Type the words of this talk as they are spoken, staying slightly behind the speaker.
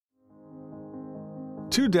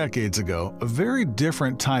2 decades ago, a very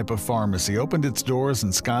different type of pharmacy opened its doors in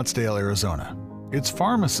Scottsdale, Arizona. Its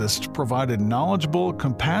pharmacists provided knowledgeable,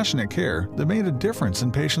 compassionate care that made a difference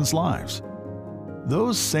in patients' lives.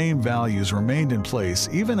 Those same values remained in place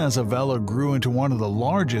even as Avella grew into one of the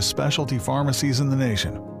largest specialty pharmacies in the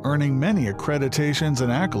nation, earning many accreditations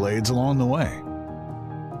and accolades along the way.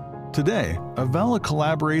 Today, Avella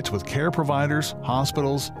collaborates with care providers,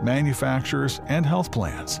 hospitals, manufacturers, and health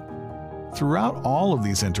plans. Throughout all of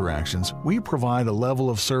these interactions, we provide a level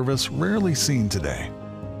of service rarely seen today.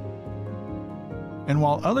 And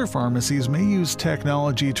while other pharmacies may use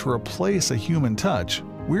technology to replace a human touch,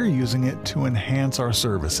 we're using it to enhance our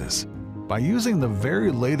services. By using the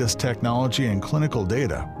very latest technology and clinical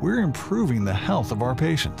data, we're improving the health of our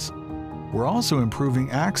patients. We're also improving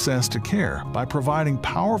access to care by providing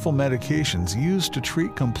powerful medications used to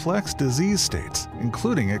treat complex disease states,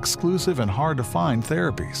 including exclusive and hard-to-find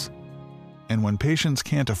therapies. And when patients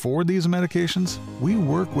can't afford these medications, we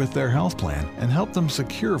work with their health plan and help them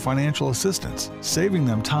secure financial assistance, saving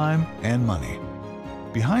them time and money.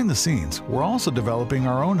 Behind the scenes, we're also developing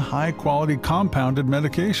our own high-quality compounded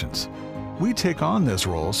medications. We take on this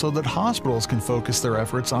role so that hospitals can focus their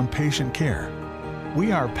efforts on patient care.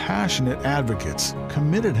 We are passionate advocates,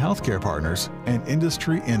 committed healthcare partners, and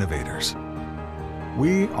industry innovators.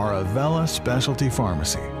 We are Avella Specialty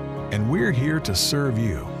Pharmacy, and we're here to serve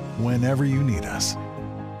you whenever you need us.